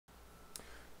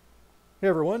Hey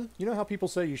everyone, you know how people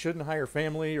say you shouldn't hire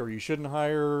family or you shouldn't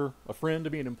hire a friend to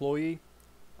be an employee?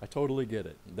 I totally get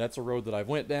it. That's a road that I've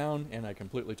went down and I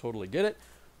completely totally get it.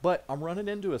 But I'm running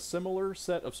into a similar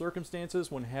set of circumstances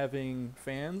when having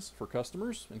fans for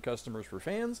customers and customers for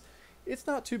fans. It's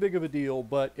not too big of a deal,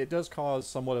 but it does cause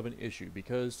somewhat of an issue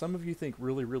because some of you think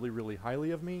really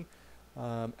highly of me.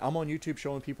 I'm on YouTube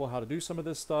showing people how to do some of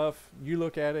this stuff. You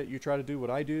look at it, you try to do what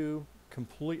I do,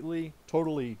 completely,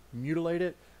 totally mutilate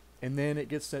it, and then it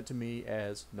gets sent to me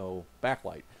as no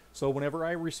backlight. So whenever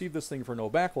I receive this thing for no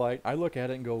backlight, I look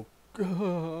at it and go,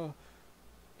 "Gah,"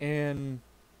 and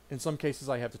in some cases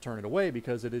I have to turn it away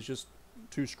because it is just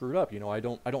too screwed up. I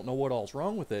don't know what all's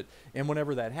wrong with it. And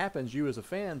whenever that happens, you as a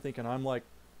fan thinking I'm like,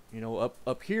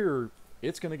 up here,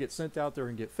 it's going to get sent out there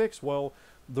and get fixed. Well,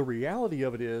 the reality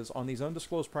of it is on these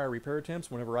undisclosed prior repair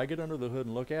attempts, whenever I get under the hood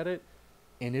and look at it,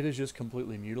 and it is just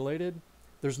completely mutilated,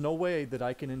 there's no way that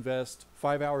I can invest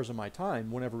 5 hours of my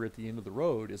time whenever at the end of the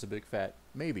road is a big fat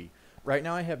maybe. Right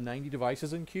now I have 90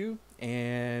 devices in queue,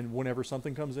 and whenever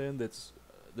something comes in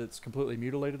that's completely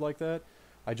mutilated like that,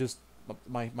 I just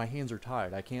my hands are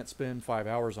tied. I can't spend 5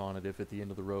 hours on it if at the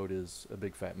end of the road is a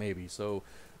big fat maybe. So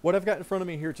what I've got in front of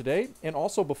me here today, and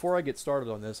also before I get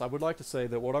started on this, I would like to say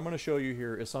that what I'm going to show you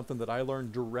here is something that I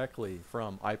learned directly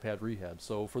from iPad Rehab.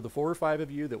 So for the 4 or 5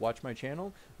 of you that watch my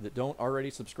channel that don't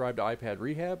already subscribe to iPad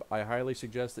Rehab, I highly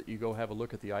suggest that you go have a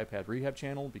look at the iPad Rehab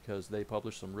channel because they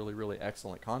publish some really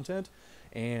excellent content.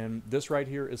 And this right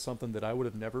here is something that I would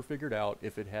have never figured out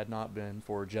if it had not been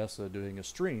for Jessa doing a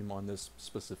stream on this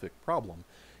specific problem.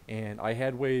 And I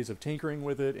had ways of tinkering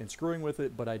with it and screwing with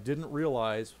it, but I didn't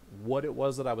realize what it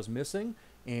was that I was missing.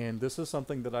 And this is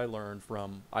something that I learned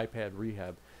from iPad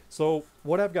Rehab. So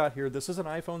what I've got here, this is an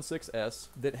iPhone 6s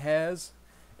that has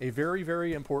a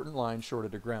very important line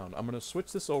shorted to ground. I'm going to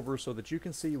switch this over so that you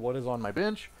can see what is on my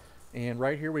bench. And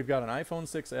right here we've got an iPhone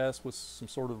 6s with some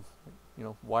sort of,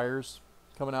 wires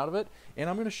coming out of it. And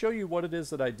I'm going to show you what it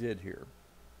is that I did here.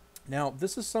 Now,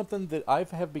 this is something that I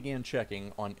have began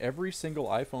checking on every single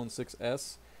iPhone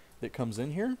 6s that comes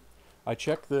in here. I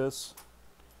check this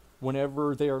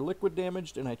whenever they are liquid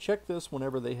damaged, and I check this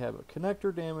whenever they have a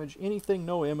connector damage, anything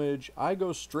no image. I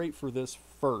go straight for this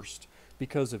first,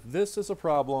 because if this is a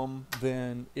problem,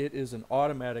 then it is an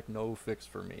automatic no fix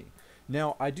for me.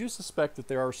 Now, I do suspect that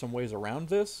there are some ways around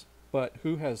this, but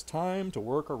who has time to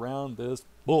work around this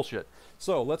bullshit?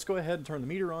 So let's go ahead and turn the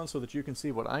meter on so that you can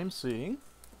see what I'm seeing.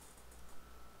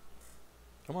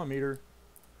 Come on, meter.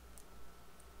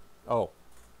 Oh.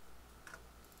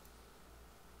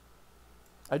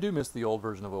 I do miss the old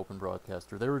version of Open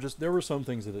Broadcaster. There were some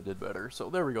things that it did better. So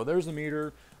there we go. There's the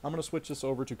meter. I'm going to switch this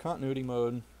over to continuity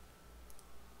mode.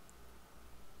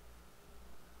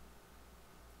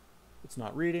 It's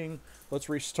not reading. Let's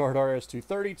restart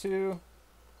RS-232.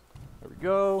 There we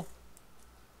go.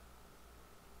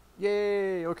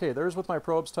 Yay! Okay, there's with my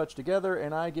probes touched together,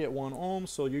 and I get 1 ohm,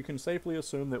 so you can safely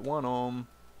assume that 1 ohm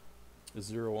is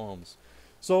 0 ohms.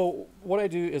 So what I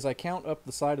do is I count up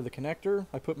the side of the connector.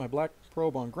 I put my black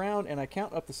probe on ground, and I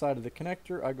count up the side of the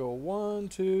connector. I go 1,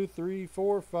 2, 3,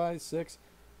 4, 5, 6,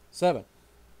 7.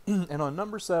 And on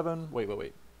number 7,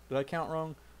 wait. Did I count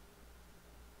wrong?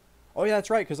 Oh yeah, that's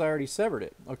right, because I already severed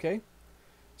it. Okay,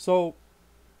 so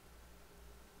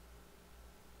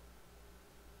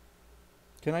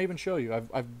can I even show you?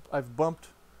 I've bumped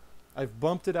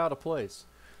it out of place.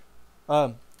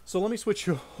 So let me switch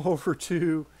you over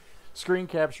to screen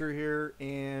capture here,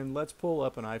 and let's pull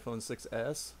up an iPhone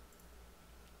 6s.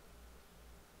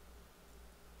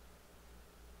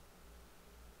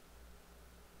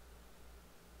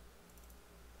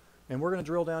 And we're going to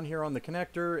drill down here on the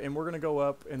connector, and we're going to go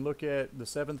up and look at the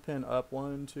 7th pin up.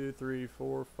 1, 2, 3,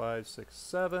 4, 5, 6,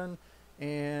 7.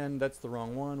 And that's the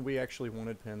wrong one. We actually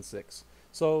wanted pin 6.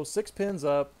 So 6 pins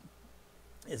up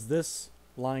is this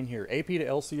line here, AP to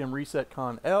LCM reset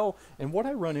con L. And what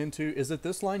I run into is that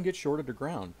this line gets shorted to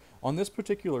ground. On this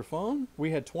particular phone,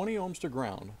 we had 20 ohms to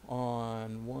ground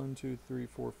on 1, 2, 3,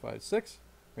 4, 5, 6,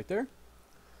 right there.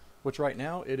 Which right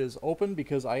now it is open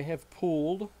because I have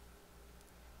pulled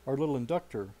our little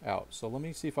inductor out. So let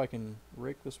me see if I can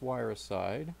rake this wire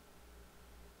aside.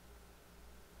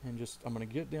 And I'm going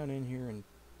to get down in here and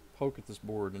poke at this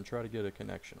board and try to get a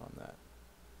connection on that.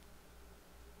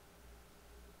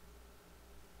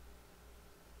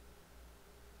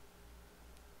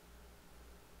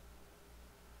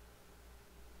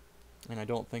 And I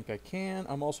don't think I can.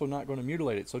 I'm also not going to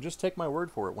mutilate it. So just take my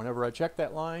word for it. Whenever I check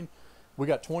that line, we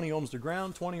got 20 ohms to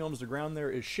ground. 20 ohms to ground there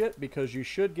is shit because you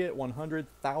should get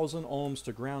 100,000 ohms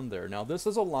to ground there. Now this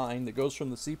is a line that goes from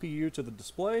the CPU to the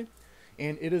display,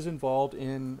 and it is involved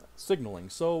in signaling.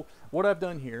 So what I've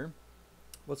done here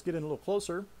let's get in a little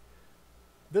closer.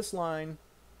 This line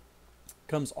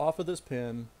comes off of this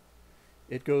pin.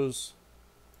 It goes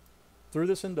through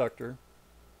this inductor,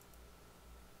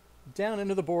 down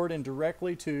into the board and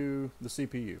directly to the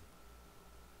CPU.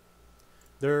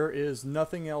 There is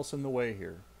nothing else in the way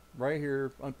here. Right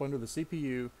here up under the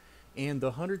CPU, and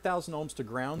the 100,000 ohms to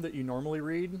ground that you normally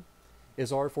read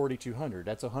is R4200.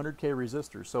 That's a 100K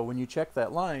resistor. So when you check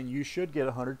that line, you should get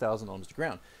 100,000 ohms to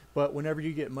ground. But whenever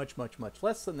you get much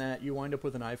less than that, you wind up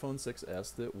with an iPhone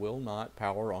 6s that will not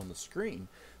power on the screen.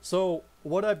 So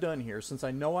what I've done here, since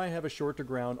I know I have a short to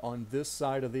ground on this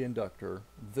side of the inductor,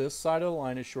 this side of the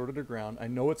line is shorted to ground. I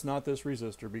know it's not this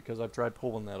resistor because I've tried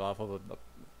pulling that off of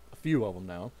a few of them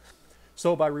now.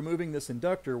 So by removing this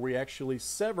inductor, we actually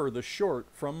sever the short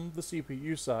from the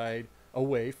CPU side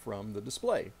away from the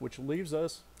display, which leaves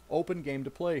us open game to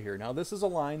play here. Now this is a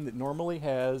line that normally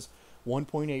has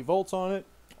 1.8 volts on it,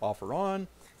 off or on,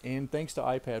 and thanks to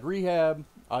iPad Rehab,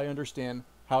 I understand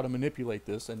how to manipulate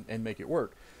this and make it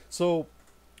work. So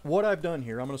what I've done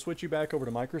here, I'm going to switch you back over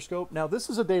to Microscope. Now this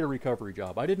is a data recovery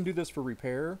job. I didn't do this for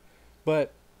repair,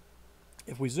 but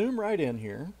if we zoom right in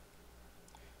here,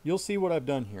 you'll see what I've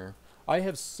done here. I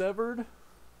have severed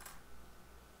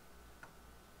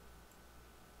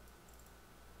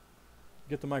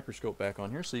get the microscope back on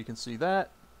here so you can see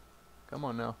that. Come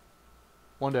on now.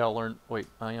 One day I'll learn. Wait,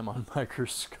 I am on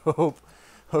Microscope.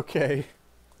 Okay.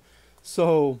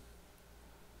 So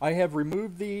I have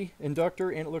removed the inductor,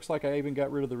 and it looks like I even got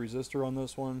rid of the resistor on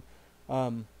this one.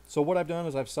 So what I've done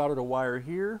is I've soldered a wire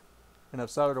here, and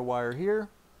I've soldered a wire here.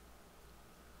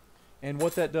 And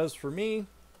what that does for me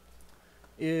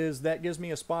is that gives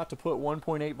me a spot to put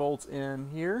 1.8 volts in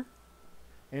here.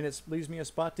 And it leaves me a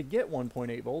spot to get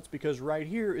 1.8 volts because right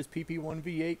here is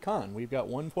PP1V8 con. We've got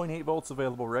 1.8 volts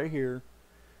available right here,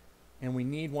 and we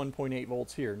need 1.8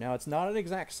 volts here. Now, it's not an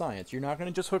exact science. You're not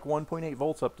going to just hook 1.8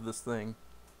 volts up to this thing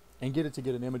and get it to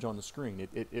get an image on the screen.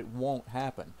 It won't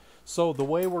happen. So the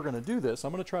way we're going to do this,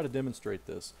 I'm going to try to demonstrate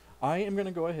this. I am going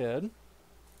to go ahead.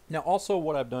 Now, also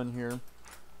what I've done here,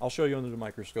 I'll show you under the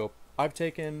microscope. I've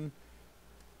taken,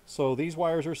 so these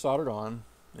wires are soldered on.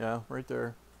 Yeah, right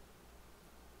there.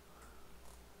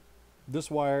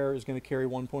 This wire is going to carry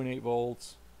 1.8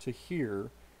 volts to here,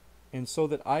 and so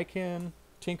that I can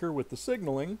tinker with the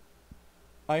signaling,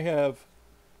 I have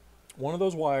one of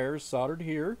those wires soldered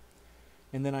here,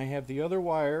 and then I have the other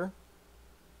wire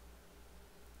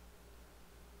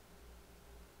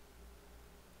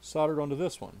soldered onto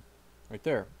this one right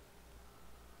there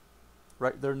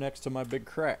next to my big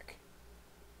crack.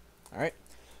 Alright,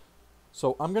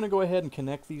 so I'm going to go ahead and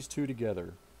connect these two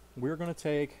together. We're going to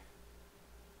take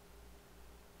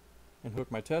and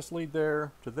hook my test lead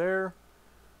there to there,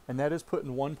 and that is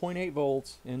putting 1.8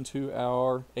 volts into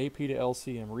our AP to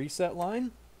LCM reset line.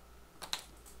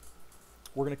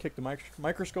 We're going to kick the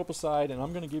microscope aside, and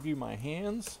I'm going to give you my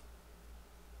hands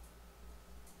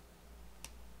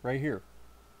right here.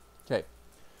 Okay,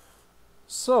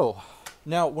 so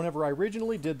now whenever I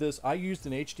originally did this, I used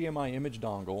an HDMI image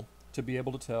dongle to be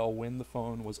able to tell when the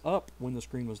phone was up, when the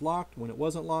screen was locked, when it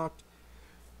wasn't locked,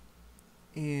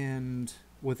 and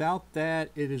without that,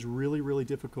 it is really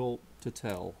difficult to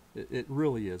tell. It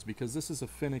really is, because this is a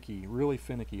really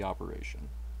finicky operation.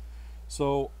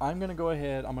 So I'm going to go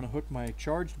ahead, I'm going to hook my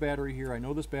charged battery here. I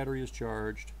know this battery is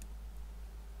charged.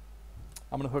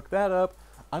 I'm going to hook that up.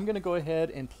 I'm going to go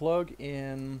ahead and plug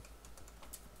in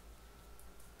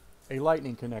a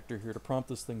lightning connector here to prompt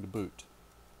this thing to boot.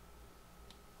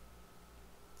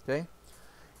 Okay?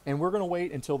 And we're going to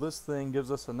wait until this thing gives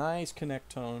us a nice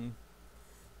connect tone.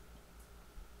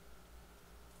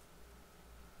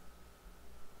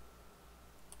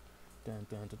 Dun,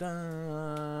 dun, dun,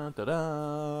 dun, dun,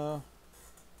 dun.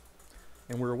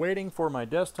 And we're waiting for my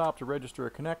desktop to register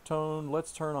a connect tone.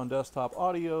 Let's turn on desktop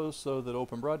audio so that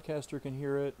Open Broadcaster can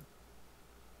hear it.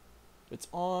 It's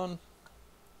on.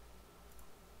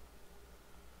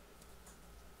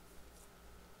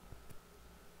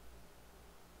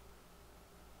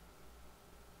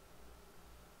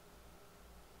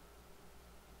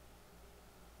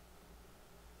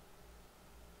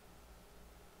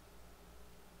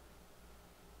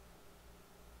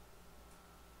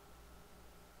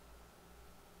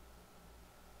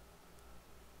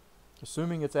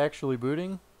 Assuming it's actually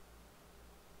booting.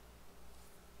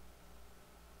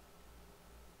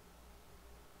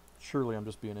 Surely I'm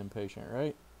just being impatient,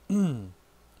 right?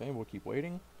 Okay, we'll keep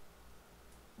waiting.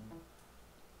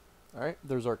 Alright,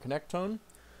 there's our connect tone.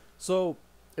 So,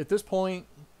 at this point,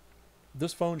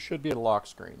 this phone should be at a lock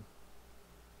screen.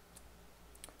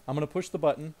 I'm going to push the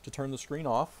button to turn the screen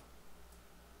off.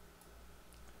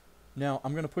 Now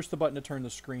I'm going to push the button to turn the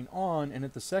screen on, and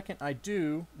at the second I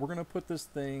do, we're going to put this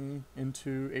thing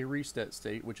into a reset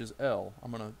state, which is L.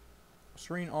 I'm going to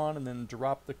screen on and then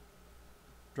drop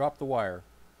the wire.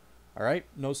 All right,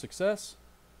 no success.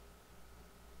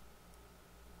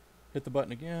 Hit the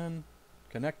button again,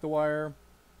 connect the wire.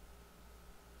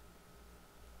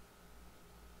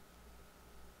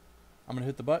 I'm going to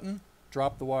hit the button,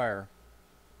 drop the wire.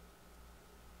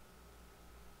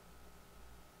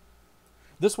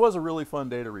 This was a really fun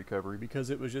data recovery because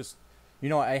it was just, you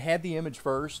know, I had the image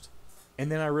first,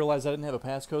 and then I realized I didn't have a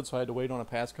passcode, so I had to wait on a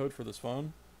passcode for this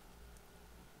phone.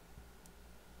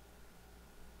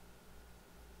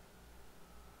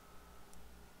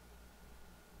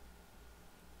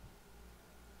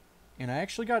 And I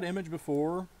actually got image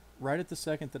before, right at the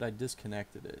second that I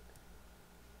disconnected it.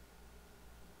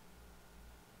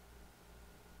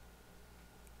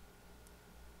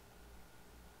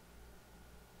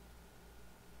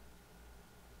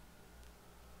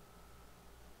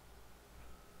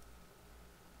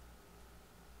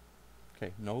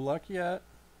 Okay, no luck yet.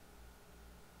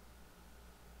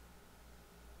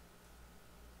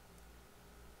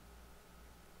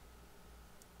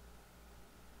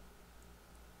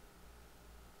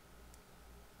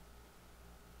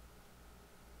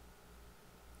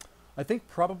 I think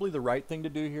probably the right thing to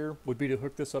do here would be to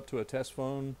hook this up to a test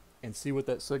phone and see what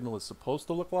that signal is supposed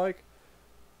to look like.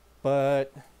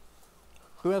 But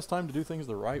who has time to do things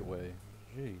the right way?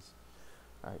 Jeez.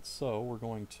 Alright, so we're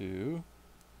going to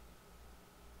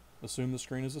assume the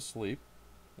screen is asleep.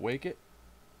 Wake it.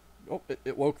 Oh,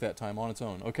 it woke that time on its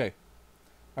own. Okay.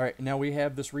 Alright, now we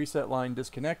have this reset line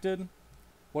disconnected.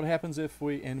 What happens if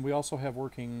we also have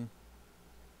working...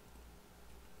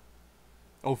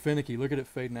 Oh, finicky. Look at it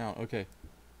fading out. Okay.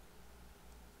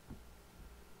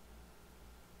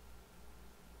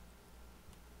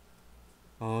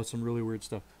 Oh, some really weird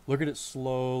stuff. Look at it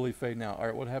slowly fading out.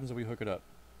 Alright, what happens if we hook it up?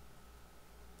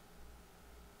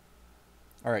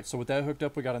 Alright, so with that hooked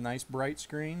up, we got a nice bright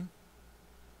screen.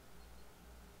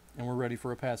 And we're ready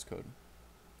for a passcode.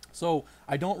 So,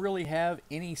 I don't really have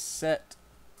any set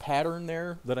pattern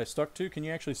there that I stuck to. Can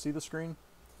you actually see the screen?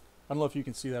 I don't know if you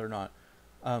can see that or not.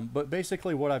 But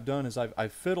basically what I've done is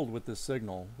I've fiddled with this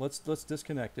signal. Let's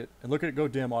disconnect it and look at it go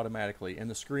dim automatically, and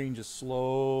the screen just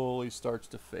slowly starts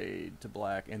to fade to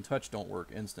black, and touch don't work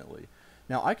instantly.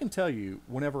 Now I can tell you,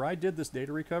 whenever I did this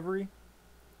data recovery,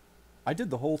 I did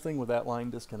the whole thing with that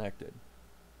line disconnected.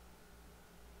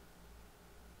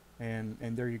 And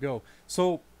there you go.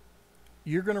 So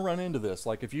you're going to run into this.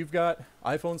 Like if you've got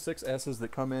iPhone 6s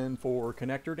that come in for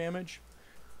connector damage,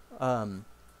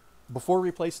 before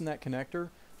replacing that connector,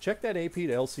 check that AP to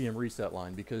LCM reset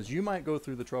line, because you might go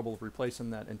through the trouble of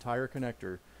replacing that entire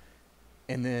connector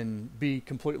and then be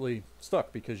completely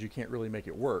stuck because you can't really make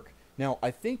it work. Now, I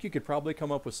think you could probably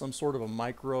come up with some sort of a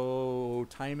micro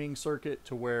timing circuit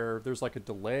to where there's like a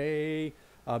delay,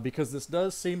 because this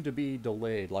does seem to be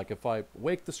delayed. Like if I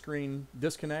wake the screen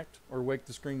disconnect or wake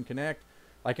the screen connect,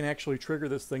 I can actually trigger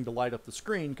this thing to light up the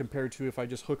screen, compared to if I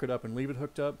just hook it up and leave it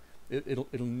hooked up,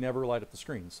 it'll never light up the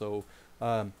screen. So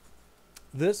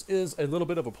this is a little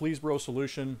bit of a please bro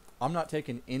solution. I'm not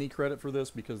taking any credit for this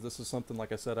because this is something,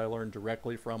 like I said, I learned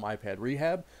directly from iPad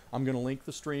Rehab. I'm going to link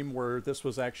the stream where this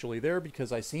was actually there,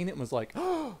 because I seen it and was like,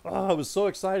 oh, I was so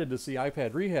excited to see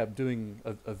iPad Rehab doing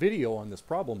a video on this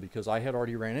problem, because I had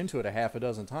already ran into it a half a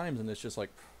dozen times, and it's just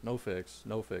like, no fix,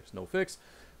 no fix, no fix.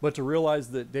 But to realize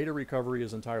that data recovery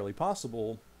is entirely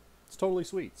possible, it's totally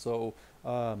sweet. So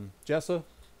Jessa,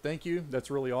 thank you. That's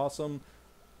really awesome.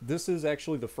 This is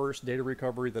actually the first data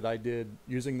recovery that I did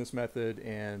using this method,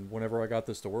 and whenever I got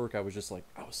this to work, I was just like,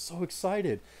 I was so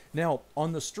excited. Now,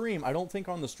 on the stream, I don't think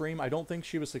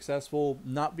she was successful,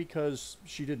 not because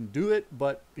she didn't do it,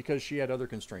 but because she had other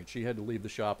constraints. She had to leave the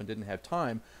shop and didn't have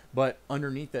time. But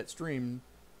underneath that stream,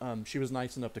 she was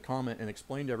nice enough to comment and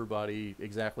explain to everybody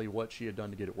exactly what she had done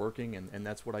to get it working, and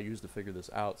that's what I used to figure this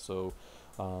out. So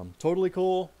totally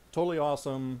cool, totally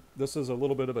awesome. This is a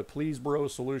little bit of a please bro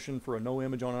solution for a no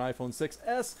image on an iPhone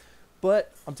 6s,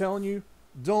 but I'm telling you,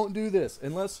 don't do this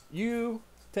unless you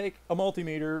take a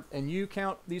multimeter and you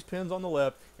count these pins on the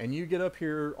left, and you get up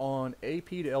here on AP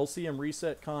to LCM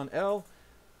reset con L,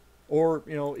 or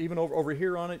even over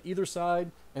here on it, either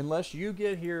side, unless you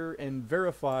get here and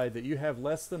verify that you have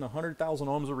less than 100,000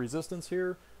 ohms of resistance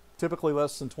here, typically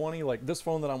less than 20. Like this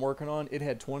phone that I'm working on, it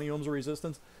had 20 ohms of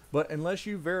resistance. But unless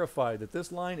you verify that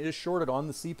this line is shorted on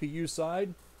the CPU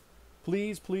side,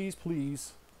 please, please,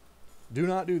 please do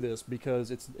not do this,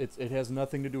 because it has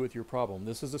nothing to do with your problem.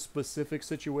 This is a specific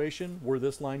situation where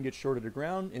this line gets shorted to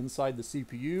ground inside the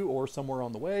CPU or somewhere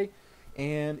on the way.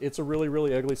 and it's a really,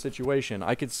 really ugly situation.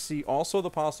 I could see also the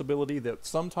possibility that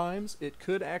sometimes it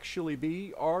could actually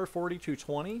be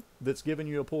R4220 that's giving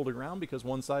you a pull to ground because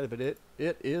one side of it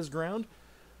is ground,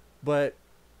 but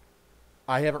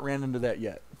I haven't ran into that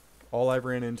yet. All I've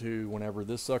ran into whenever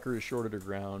this sucker is shorted to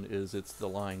ground is it's the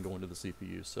line going to the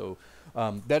CPU. So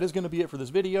that is going to be it for this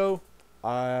video.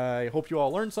 I hope you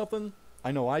all learned something.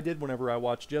 I know I did whenever I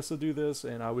watched Jessa do this,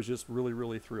 and I was just really,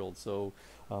 really thrilled. So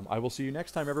I will see you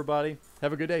next time, everybody.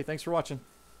 Have a good day. Thanks for watching.